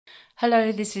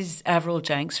Hello, this is Avril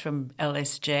Janks from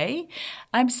LSJ.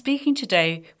 I'm speaking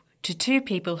today to two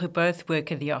people who both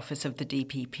work in the office of the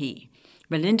DPP,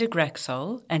 Melinda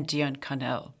Graczol and Dion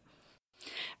Carnell.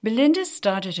 Melinda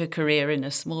started her career in a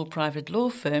small private law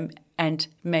firm and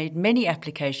made many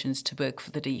applications to work for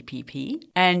the DPP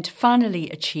and finally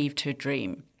achieved her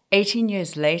dream. 18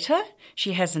 years later,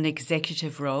 she has an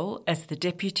executive role as the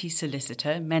Deputy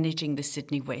Solicitor managing the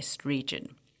Sydney West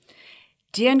region.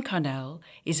 Dion Carnell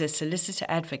is a solicitor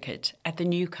advocate at the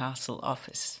Newcastle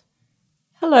office.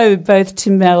 Hello, both to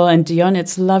Mel and Dion.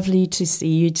 It's lovely to see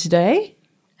you today.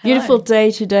 Hello. Beautiful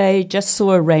day today. Just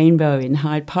saw a rainbow in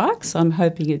Hyde Park, so I'm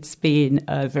hoping it's been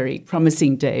a very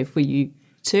promising day for you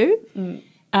too.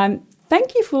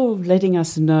 Thank you for letting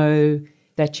us know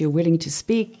that you're willing to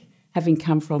speak, having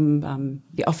come from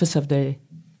the Office of the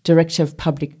Director of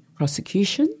Public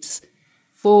Prosecutions.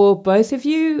 For both of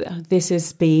you, this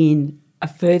has been a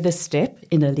further step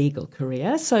in a legal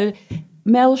career. So,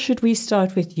 Mel, should we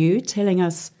start with you telling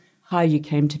us how you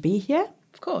came to be here?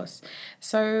 Of course.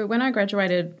 So when I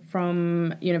graduated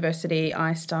from university,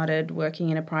 I started working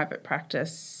in a private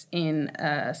practice in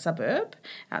a suburb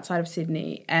outside of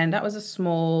Sydney, and that was a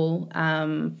small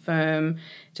firm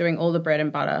doing all the bread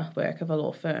and butter work of a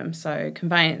law firm. So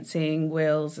conveyancing,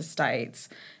 wills, estates,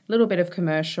 a little bit of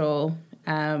commercial.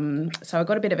 So I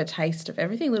got a bit of a taste of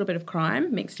everything, a little bit of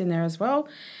crime mixed in there as well.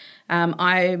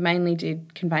 I mainly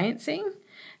did conveyancing,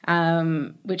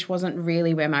 which wasn't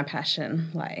really where my passion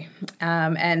lay.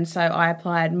 And so I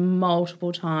applied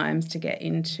multiple times to get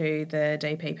into the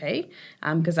DPP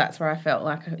because that's where I felt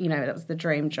like, that was the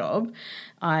dream job.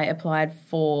 I applied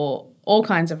for all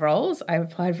kinds of roles. I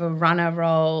applied for runner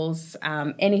roles,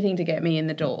 anything to get me in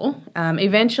the door.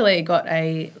 Eventually got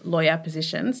a lawyer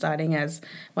position, starting as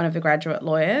one of the graduate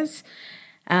lawyers.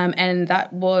 And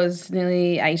that was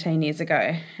nearly 18 years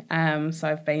ago. So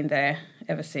I've been there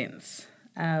ever since.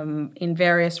 In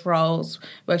various roles,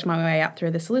 worked my way up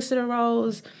through the solicitor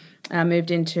roles, moved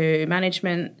into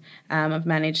management. I've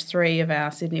managed 3 of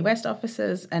our Sydney West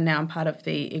offices, and now I'm part of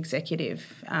the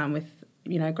executive with,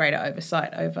 greater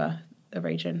oversight over the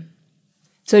region.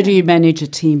 So do you manage a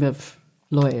team of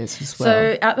lawyers as well?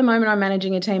 So at the moment I'm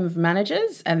managing a team of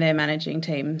managers and they're managing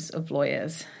teams of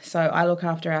lawyers. So I look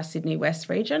after our Sydney West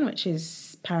region, which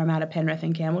is Parramatta, Penrith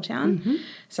and Campbelltown. Mm-hmm.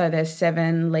 So there's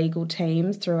 7 legal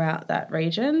teams throughout that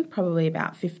region, probably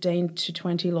about 15 to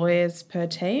 20 lawyers per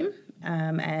team,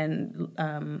 and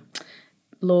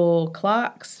law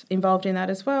clerks involved in that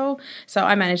as well. So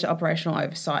I manage the operational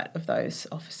oversight of those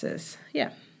offices.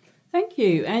 Yeah. Thank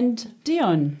you. And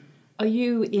Dion, are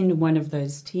you in one of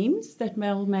those teams that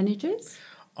Mel manages?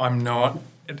 I'm not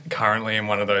currently in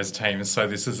one of those teams, so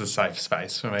this is a safe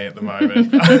space for me at the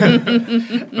moment.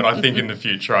 But I think in the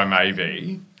future I may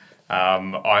be.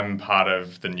 I'm part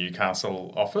of the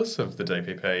Newcastle office of the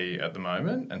DPP at the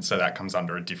moment, and so that comes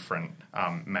under a different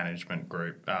management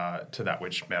group to that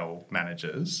which Mel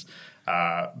manages.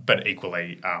 But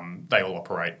equally, they all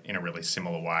operate in a really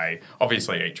similar way.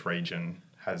 Obviously, each region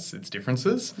has its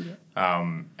differences,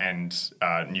 and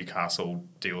Newcastle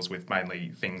deals with mainly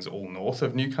things all north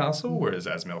of Newcastle, whereas,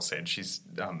 as Mel said, she's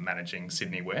managing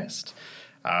Sydney West.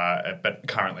 But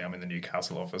currently I'm in the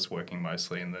Newcastle office working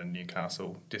mostly in the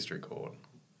Newcastle District Court.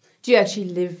 Do you actually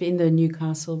live in the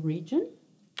Newcastle region?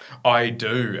 I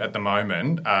do at the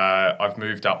moment. I've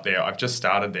moved up there. I've just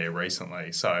started there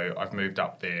recently, so I've moved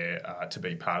up there to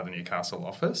be part of the Newcastle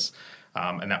office.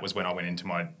 And that was when I went into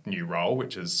my new role,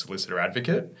 which is solicitor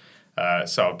advocate.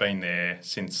 So I've been there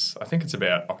since, I think it's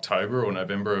about October or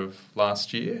November of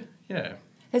last year. Yeah.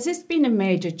 Has this been a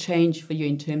major change for you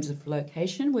in terms of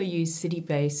location? Were you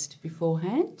city-based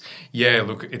beforehand? Yeah,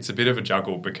 look, it's a bit of a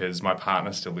juggle because my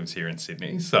partner still lives here in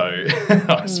Sydney, so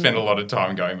I spend a lot of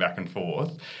time going back and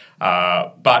forth.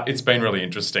 But it's been really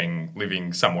interesting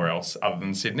living somewhere else other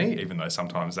than Sydney, even though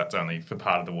sometimes that's only for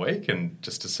part of the week, and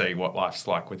just to see what life's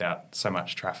like without so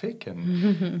much traffic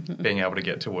and being able to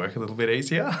get to work a little bit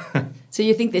easier. So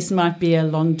you think this might be a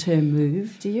long-term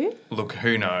move, do you? Look,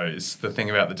 who knows? The thing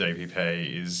about the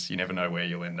DPP is you never know where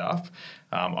you'll end up.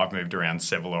 I've moved around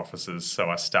several offices, so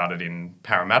I started in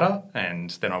Parramatta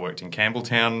and then I worked in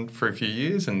Campbelltown for a few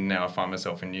years, and now I find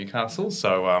myself in Newcastle.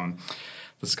 So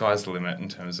the sky's the limit in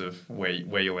terms of where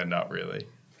you'll end up, really.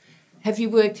 Have you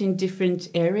worked in different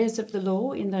areas of the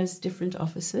law in those different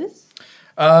offices?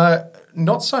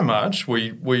 Not so much.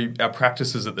 Our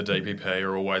practices at the DPP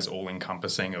are always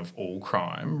all-encompassing of all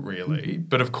crime, really. Mm-hmm.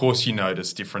 But of course you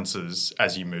notice differences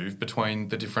as you move between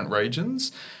the different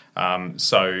regions.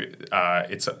 So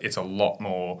it's a lot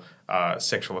more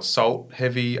sexual assault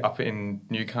heavy up in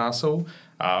Newcastle.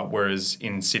 Whereas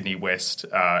in Sydney West,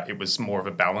 it was more of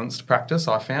a balanced practice,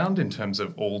 I found, in terms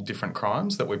of all different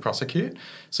crimes that we prosecute.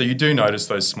 So you do notice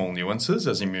those small nuances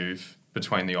as you move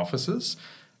between the offices,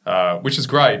 which is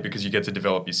great because you get to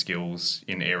develop your skills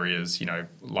in areas,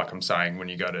 like I'm saying, when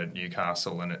you go to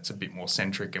Newcastle and it's a bit more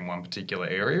centric in one particular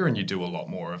area, and you do a lot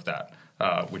more of that,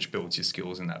 which builds your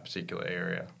skills in that particular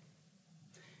area.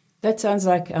 That sounds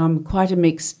like quite a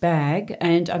mixed bag,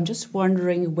 and I'm just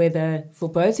wondering whether, for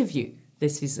both of you,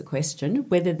 this is the question,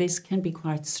 whether this can be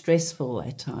quite stressful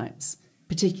at times,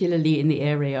 particularly in the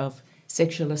area of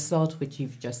sexual assault, which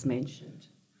you've just mentioned.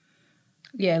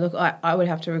 Yeah, look, I would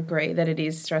have to agree that it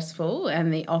is stressful,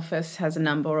 and the office has a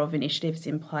number of initiatives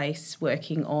in place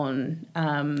working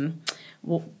on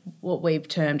what we've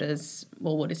termed as,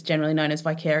 what is generally known as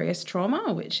vicarious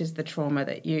trauma, which is the trauma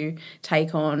that you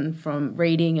take on from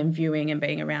reading and viewing and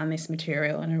being around this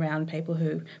material and around people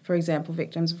who, for example,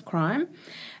 victims of crime.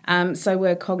 So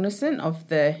we're cognizant of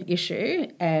the issue,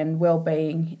 and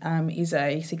wellbeing is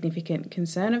a significant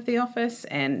concern of the office,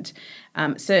 and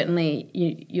certainly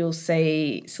you'll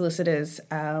see solicitors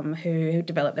who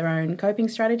develop their own coping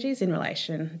strategies in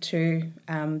relation to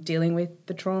dealing with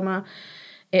the trauma.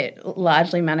 It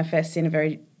largely manifests in a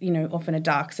very, often a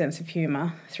dark sense of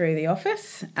humour through the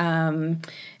office,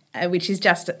 which is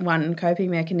just one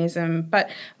coping mechanism. But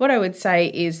what I would say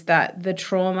is that the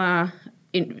trauma,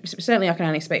 certainly I can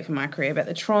only speak for my career, but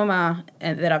the trauma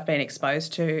that I've been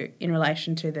exposed to in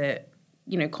relation to the,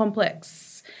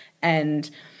 complex and,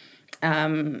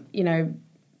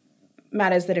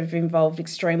 matters that have involved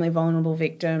extremely vulnerable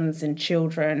victims and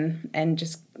children and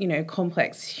just,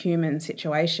 complex human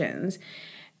situations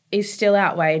is still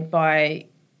outweighed by,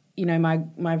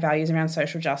 my values around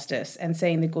social justice and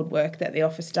seeing the good work that the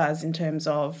office does in terms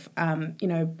of,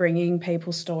 bringing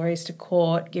people's stories to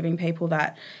court, giving people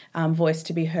that voice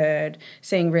to be heard,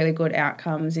 seeing really good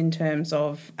outcomes in terms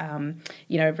of,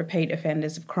 repeat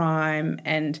offenders of crime,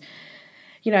 and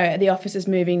the office is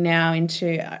moving now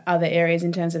into other areas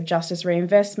in terms of justice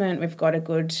reinvestment. We've got a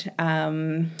good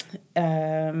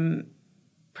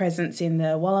presence in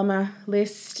the Wallama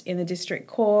list in the district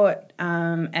court,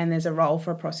 and there's a role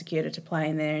for a prosecutor to play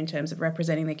in there in terms of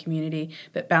representing the community,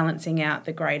 but balancing out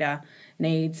the greater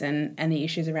needs and the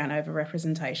issues around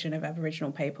over-representation of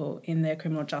Aboriginal people in the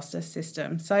criminal justice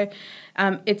system. So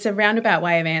it's a roundabout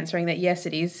way of answering that, yes,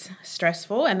 it is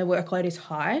stressful and the workload is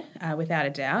high, without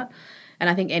a doubt. And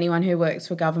I think anyone who works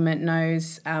for government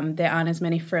knows there aren't as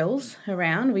many frills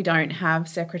around. We don't have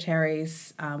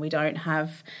secretaries. We don't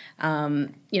have, I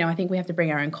think we have to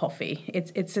bring our own coffee.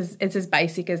 It's as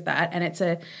basic as that.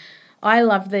 And I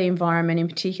love the environment in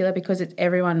particular because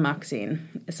everyone mucks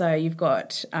in. So you've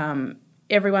got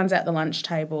everyone's at the lunch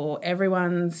table,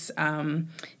 everyone's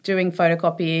doing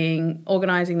photocopying,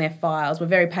 organising their files. We're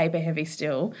very paper heavy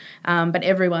still, but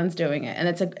everyone's doing it, and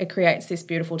it creates this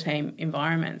beautiful team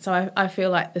environment. So I feel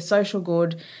like the social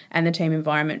good and the team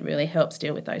environment really helps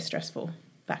deal with those stressful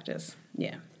factors.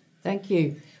 Yeah. Thank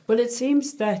you. Well, it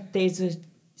seems that there's a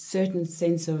certain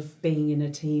sense of being in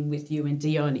a team with you and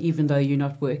Dion, even though you're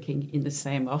not working in the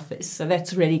same office. So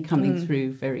that's really coming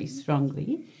through very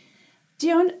strongly.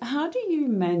 Dion, how do you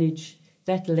manage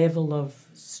that level of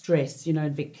stress,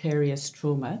 and vicarious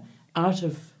trauma out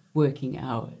of working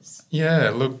hours? Yeah,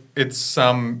 look, it's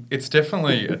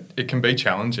definitely, it can be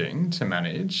challenging to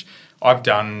manage. I've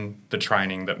done the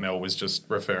training that Mel was just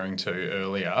referring to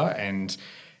earlier, and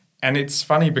it's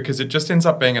funny because it just ends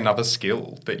up being another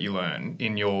skill that you learn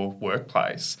in your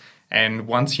workplace. And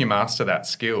once you master that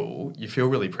skill, you feel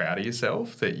really proud of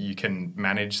yourself that you can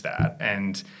manage that.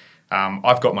 And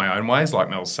I've got my own ways, like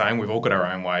Mel's saying. We've all got our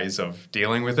own ways of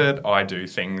dealing with it. I do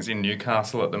things in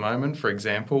Newcastle at the moment. For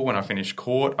example, when I finish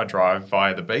court, I drive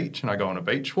via the beach and I go on a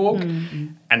beach walk.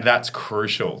 And that's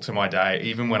crucial to my day,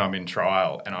 even when I'm in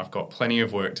trial and I've got plenty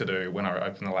of work to do when I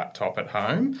open the laptop at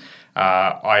home.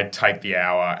 I take the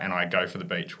hour and I go for the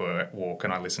beach walk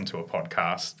and I listen to a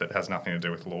podcast that has nothing to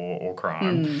do with law or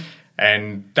crime.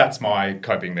 And that's my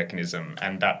coping mechanism,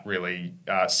 and that really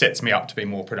sets me up to be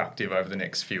more productive over the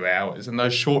next few hours. And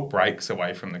those short breaks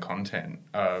away from the content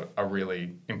are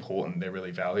really important. They're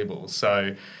really valuable.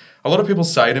 So a lot of people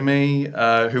say to me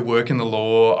who work in the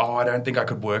law, I don't think I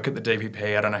could work at the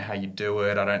DPP. I don't know how you do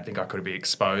it. I don't think I could be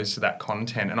exposed to that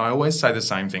content. And I always say the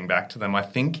same thing back to them. I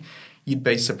think you'd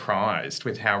be surprised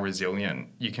with how resilient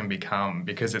you can become,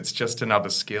 because it's just another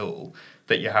skill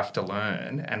that you have to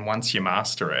learn. And once you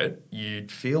master it, you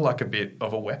feel like a bit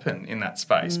of a weapon in that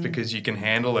space because you can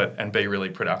handle it and be really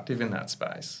productive in that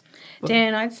space.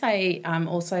 Dan, I'd say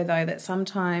also, though, that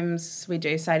sometimes we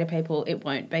do say to people it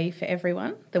won't be for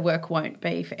everyone. The work won't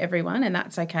be for everyone, and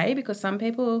that's okay, because some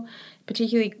people,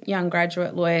 particularly young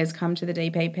graduate lawyers come to the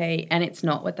DPP and it's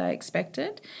not what they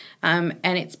expected. And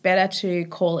it's better to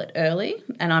call it early.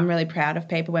 And I'm really proud of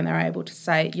people when they're able to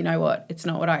say, you know what, it's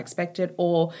not what I expected,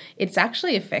 or it's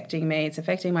actually affecting me, it's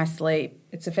affecting my sleep,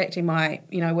 it's affecting my,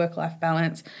 work-life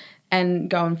balance, and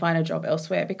go and find a job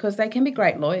elsewhere, because they can be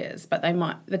great lawyers, but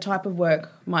the type of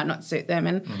work might not suit them.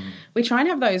 And we try and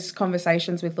have those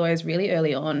conversations with lawyers really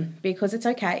early on, because it's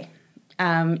okay.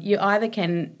 You either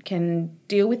can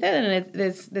deal with it, and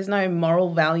there's no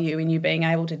moral value in you being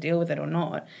able to deal with it or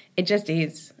not. It just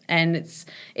is, and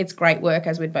it's great work,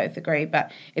 as we'd both agree,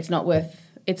 but it's not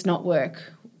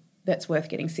work that's worth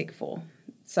getting sick for.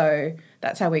 So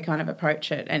that's how we kind of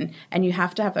approach it, and you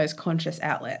have to have those conscious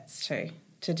outlets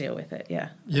to deal with it. Yeah.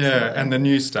 Yeah, and the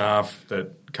new staff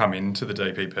that come into the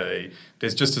DPP,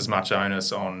 there's just as much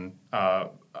onus on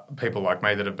people like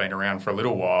me that have been around for a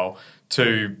little while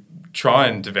to try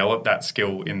and develop that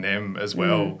skill in them as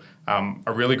well.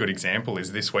 A really good example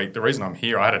is this week. The reason I'm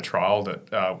here, I had a trial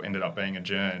that ended up being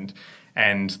adjourned,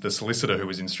 and the solicitor who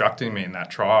was instructing me in that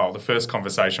trial, the first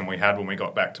conversation we had when we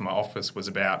got back to my office was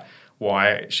about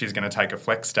why she's going to take a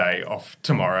flex day off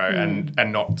tomorrow and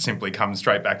not simply come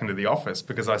straight back into the office,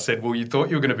 because I said, well, you thought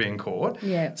you were going to be in court,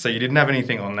 so you didn't have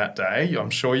anything on that day. I'm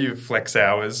sure you've flex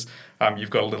hours.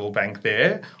 You've got a little bank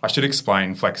there. I should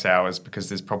explain flex hours, because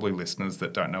there's probably listeners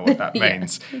that don't know what that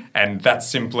means. And that's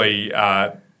simply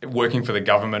working for the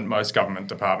government. Most government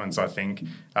departments, I think,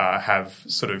 have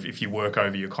sort of, if you work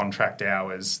over your contract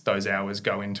hours, those hours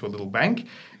go into a little bank,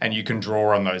 and you can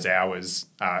draw on those hours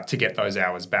to get those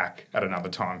hours back at another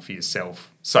time for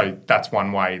yourself. So that's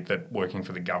one way that working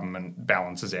for the government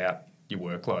balances out your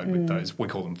workload with those, we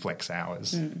call them flex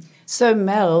hours. So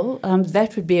Mel,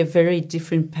 that would be a very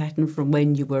different pattern from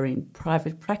when you were in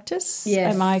private practice.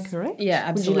 Yes. Am I correct? Yeah,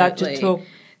 absolutely. Would you like to talk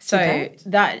So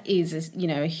that is,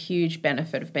 a huge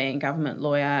benefit of being a government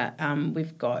lawyer.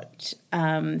 We've got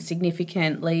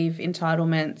significant leave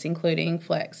entitlements, including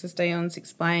flex, as Dion's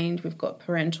explained. We've got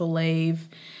parental leave.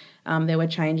 There were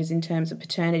changes in terms of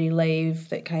paternity leave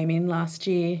that came in last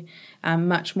year.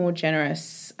 Much more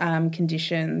generous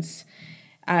conditions.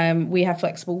 We have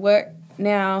flexible work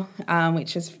now,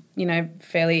 which is,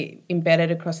 fairly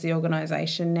embedded across the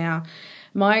organisation now.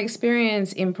 My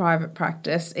experience in private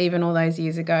practice, even all those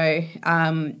years ago,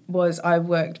 was I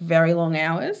worked very long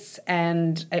hours,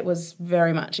 and it was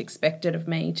very much expected of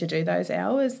me to do those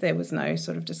hours. There was no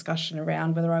sort of discussion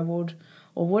around whether I would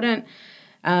or wouldn't.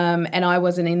 And I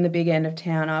wasn't in the big end of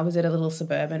town. I was at a little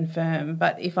suburban firm.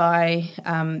 But if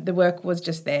the work was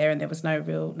just there, and there was no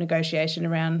real negotiation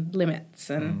around limits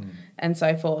and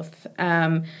so forth.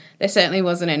 There certainly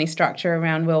wasn't any structure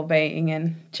around wellbeing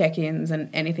and check-ins and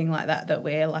anything like that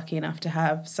we're lucky enough to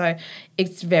have. So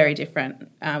it's very different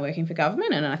working for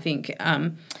government, and I think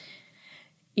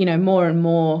more and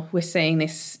more we're seeing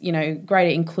this,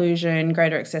 greater inclusion,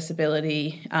 greater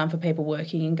accessibility for people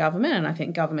working in government. And I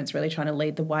think government's really trying to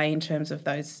lead the way in terms of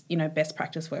those, best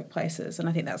practice workplaces. And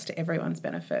I think that's to everyone's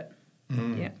benefit.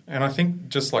 Yeah. And I think,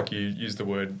 just like you use the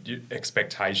word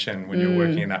expectation when you're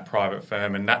working in that private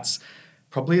firm, and that's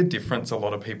probably a difference a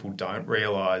lot of people don't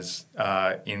realise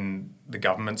in the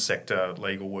government sector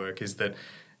legal work, is that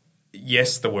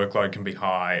yes, the workload can be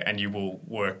high and you will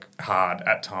work hard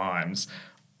at times,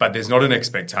 but there's not an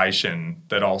expectation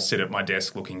that I'll sit at my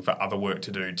desk looking for other work to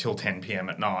do till 10 p.m.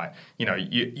 at night.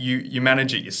 You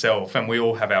manage it yourself, and we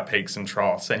all have our peaks and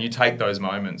troughs, and you take those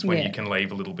moments when you can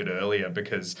leave a little bit earlier,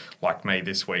 because, like me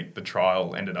this week, the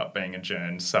trial ended up being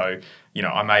adjourned. So,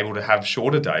 I'm able to have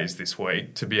shorter days this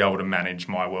week to be able to manage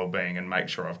my well-being and make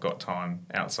sure I've got time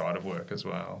outside of work as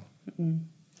well. Mm.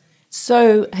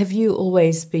 So have you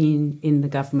always been in the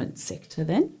government sector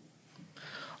then?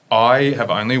 I have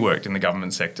only worked in the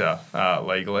government sector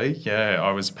legally. Yeah,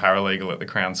 I was paralegal at the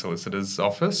Crown Solicitor's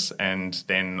Office, and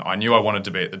then I knew I wanted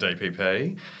to be at the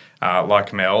DPP.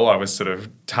 Like Mel, I was sort of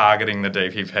targeting the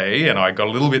DPP, and I got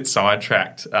a little bit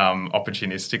sidetracked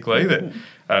opportunistically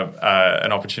that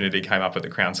an opportunity came up at the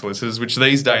Crown Solicitors, which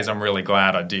these days I'm really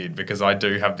glad I did, because I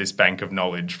do have this bank of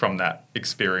knowledge from that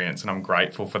experience, and I'm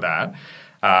grateful for that.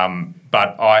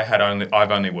 But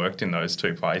I've only worked in those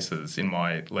two places in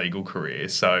my legal career.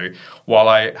 So while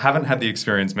I haven't had the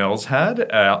experience Mel's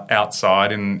had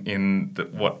outside in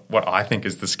what I think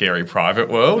is the scary private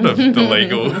world of the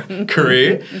legal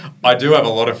career, I do have a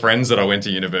lot of friends that I went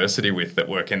to university with that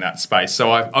work in that space.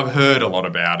 So I've heard a lot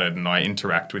about it, and I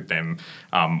interact with them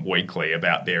weekly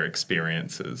about their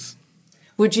experiences.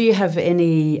 Would you have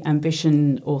any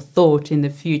ambition or thought in the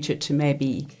future to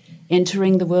maybe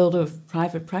entering the world of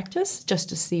private practice just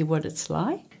to see what it's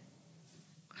like?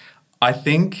 I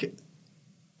think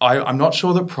I'm not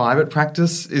sure that private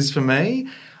practice is for me.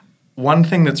 One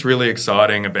thing that's really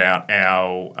exciting about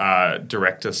our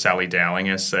director, Sally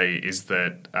Dowling, SC, is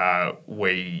that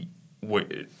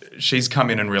she's come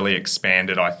in and really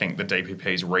expanded, I think, the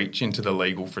DPP's reach into the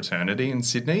legal fraternity in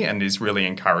Sydney, and is really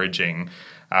encouraging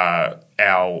our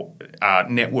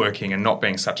networking and not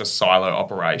being such a silo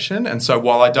operation. And so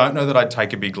while I don't know that I'd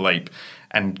take a big leap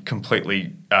and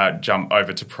completely jump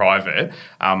over to private,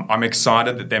 I'm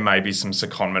excited that there may be some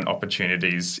secondment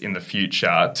opportunities in the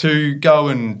future to go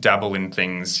and dabble in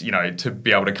things, to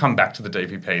be able to come back to the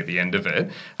DPP at the end of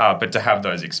it, but to have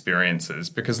those experiences.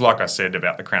 Because like I said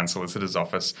about the Crown Solicitor's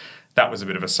Office, that was a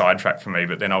bit of a sidetrack for me,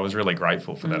 but then I was really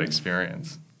grateful for that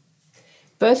experience.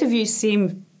 Both of you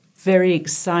seem very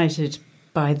excited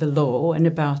by the law and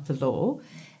about the law,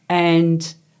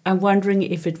 and I'm wondering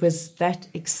if it was that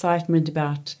excitement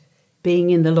about being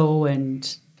in the law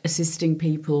and assisting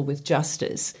people with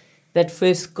justice that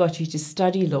first got you to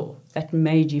study law, that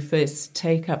made you first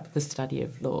take up the study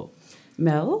of law.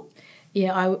 Mel?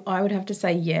 Yeah, I would have to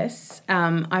say yes.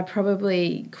 I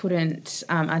probably couldn't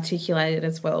articulate it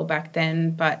as well back then,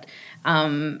 but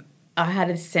I had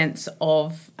a sense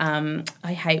of I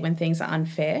hate when things are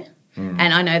unfair.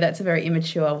 And I know that's a very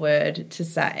immature word to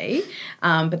say,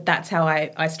 but that's how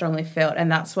I strongly felt, and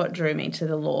that's what drew me to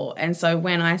the law. And so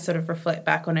when I sort of reflect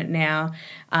back on it now,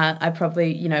 I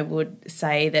probably, would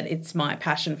say that it's my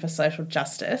passion for social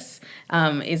justice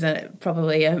is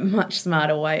probably a much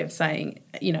smarter way of saying,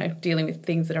 dealing with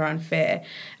things that are unfair,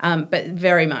 but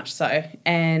very much so.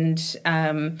 And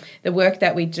the work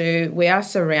that we do, we are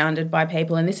surrounded by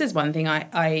people, and this is one thing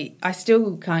I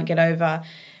still can't get over.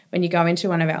 When you go into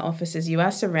one of our offices, you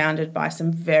are surrounded by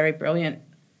some very brilliant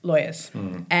lawyers.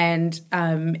 And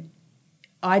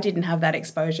I didn't have that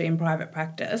exposure in private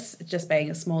practice, just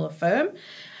being a smaller firm.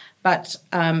 But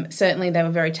certainly they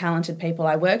were very talented people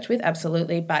I worked with,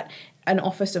 absolutely. But an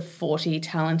office of 40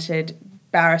 talented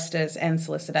barristers and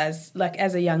solicitors, like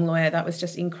as a young lawyer, that was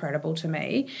just incredible to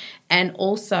me. And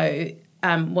also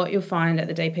what you'll find at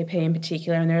the DPP in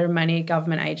particular, and there are many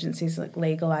government agencies like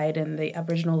Legal Aid and the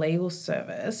Aboriginal Legal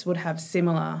Service would have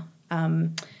similar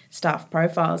staff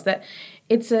profiles, that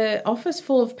it's an office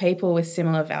full of people with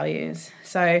similar values.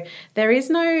 So there is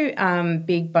no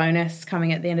big bonus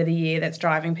coming at the end of the year that's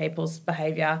driving people's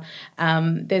behaviour.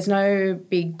 There's no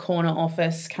big corner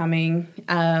office coming.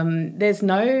 There's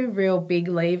no real big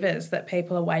levers that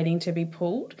people are waiting to be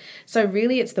pulled. So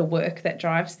really it's the work that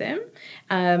drives them.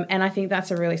 And I think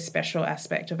that's a really special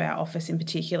aspect of our office in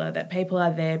particular, that people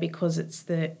are there because it's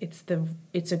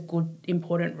a good,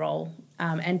 important role,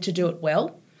 and to do it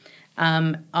well.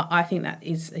 I think that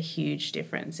is a huge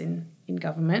difference in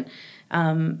government,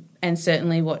 and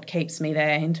certainly what keeps me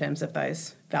there in terms of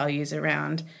those values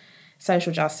around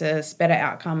social justice, better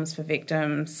outcomes for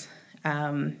victims,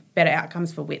 better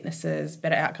outcomes for witnesses,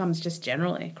 better outcomes just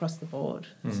generally across the board.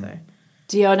 So,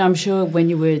 Dion, I'm sure when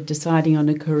you were deciding on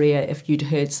a career, if you'd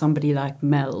heard somebody like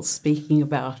Mel speaking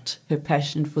about her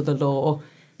passion for the law,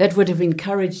 that would have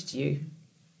encouraged you.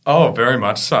 Oh, very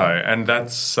much so. And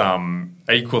that's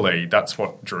equally, that's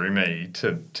what drew me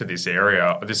to this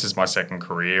area. This is my second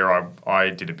career. I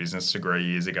did a business degree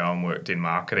years ago and worked in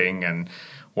marketing and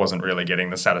wasn't really getting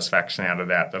the satisfaction out of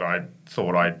that I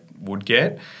thought I would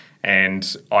get.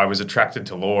 And I was attracted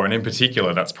to law, and in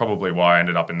particular, that's probably why I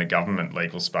ended up in the government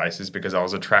legal space, is because I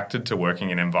was attracted to working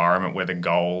in an environment where the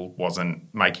goal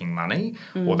wasn't making money,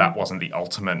 or that wasn't the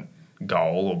ultimate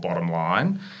goal or bottom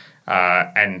line.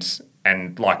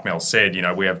 And like Mel said,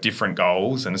 we have different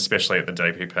goals, and especially at the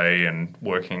DPP and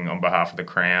working on behalf of the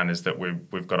Crown, is that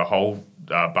we've got a whole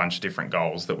bunch of different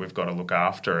goals that we've got to look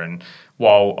after. And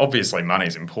while obviously money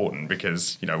is important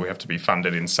because, we have to be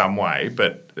funded in some way,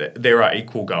 but there are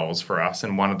equal goals for us,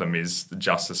 and one of them is the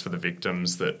justice for the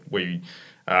victims that we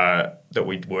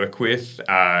work with,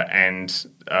 and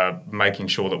making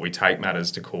sure that we take matters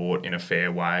to court in a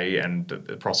fair way, and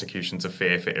the prosecutions are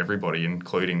fair for everybody,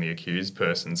 including the accused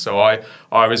person. So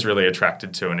I was really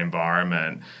attracted to an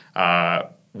environment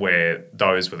where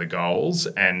those were the goals,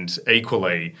 and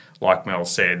equally, like Mel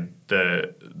said,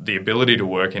 the ability to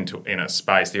work in a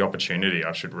space, the opportunity,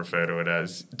 I should refer to it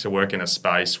as, to work in a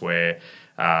space where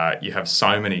you have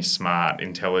so many smart,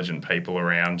 intelligent people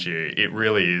around you. It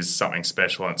really is something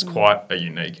special, and it's quite a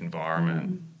unique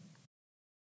environment.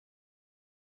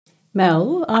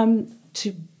 Mel,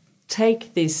 to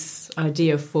take this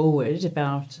idea forward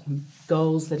about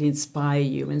goals that inspire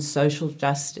you and social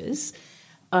justice,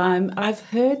 I've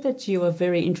heard that you are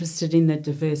very interested in the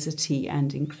diversity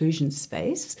and inclusion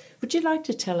space. Would you like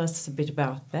to tell us a bit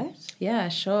about that? Yeah,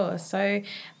 sure. So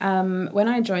when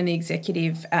I joined the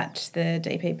executive at the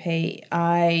DPP,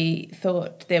 I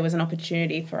thought there was an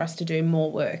opportunity for us to do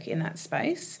more work in that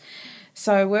space.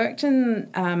 So I worked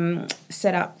and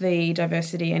set up the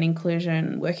Diversity and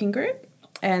Inclusion Working Group.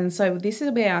 And so this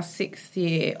will be our 6th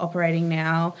year operating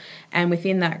now. And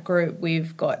within that group,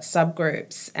 we've got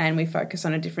subgroups and we focus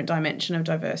on a different dimension of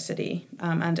diversity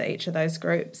under each of those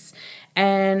groups.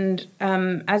 And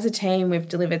as a team, we've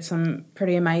delivered some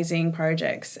pretty amazing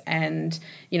projects and,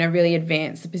 really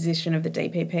advanced the position of the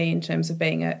DPP in terms of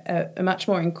being a much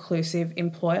more inclusive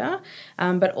employer,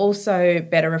 but also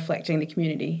better reflecting the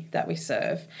community that we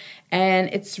serve.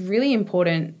 And it's really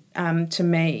important to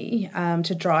me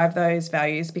to drive those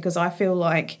values because I feel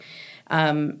like,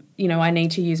 I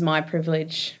need to use my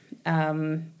privilege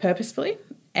purposefully.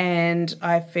 And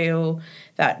I feel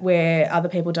that where other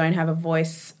people don't have a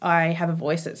voice, I have a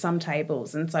voice at some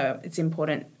tables. And so it's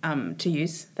important to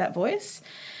use that voice.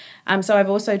 So I've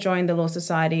also joined the Law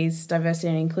Society's Diversity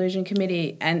and Inclusion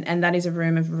Committee, and that is a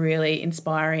room of really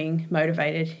inspiring,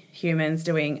 motivated humans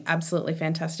doing absolutely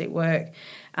fantastic work.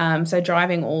 So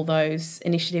driving all those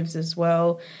initiatives as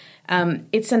well.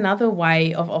 It's another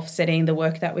way of offsetting the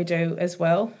work that we do as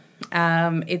well.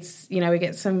 We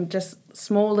get some just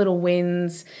small little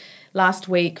wins. Last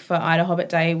week for Ida Hobbit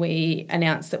Day, we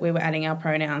announced that we were adding our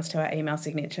pronouns to our email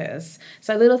signatures.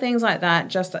 So little things like that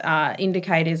just are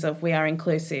indicators of we are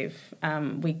inclusive.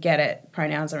 We get it.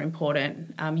 Pronouns are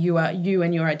important. You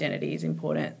and your identity is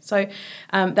important. So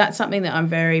that's something that I'm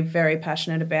very, very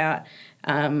passionate about.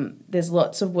 There's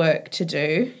lots of work to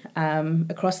do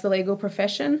across the legal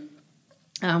profession.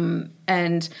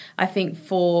 And I think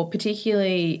for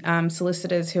particularly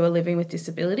solicitors who are living with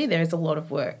disability, there is a lot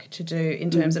of work to do in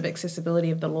terms of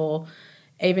accessibility of the law,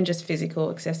 even just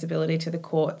physical accessibility to the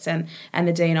courts. And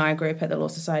the D&I group at the Law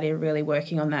Society are really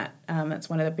working on that. That's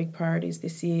one of the big priorities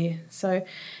this year. So,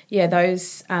 yeah,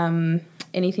 those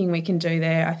anything we can do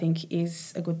there I think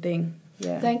is a good thing.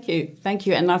 Yeah. Thank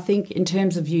you. And I think in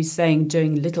terms of you saying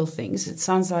doing little things, it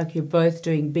sounds like you're both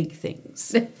doing big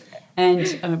things.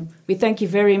 And we thank you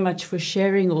very much for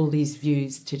sharing all these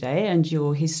views today and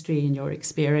your history and your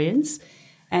experience.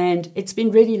 And it's been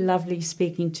really lovely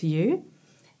speaking to you.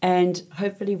 And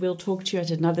hopefully we'll talk to you at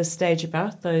another stage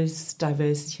about those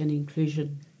diversity and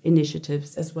inclusion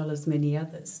initiatives as well as many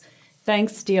others.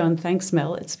 Thanks, Dion. Thanks,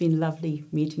 Mel. It's been lovely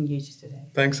meeting you today.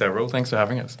 Thanks, Avril. Thanks for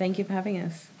having us. Thank you for having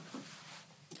us.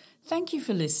 Thank you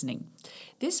for listening.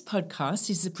 This podcast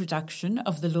is a production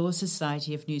of the Law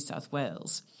Society of New South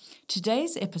Wales.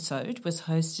 Today's episode was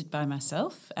hosted by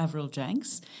myself, Avril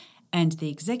Janks, and the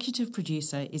executive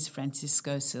producer is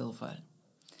Francisco Silva.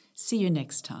 See you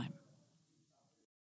next time.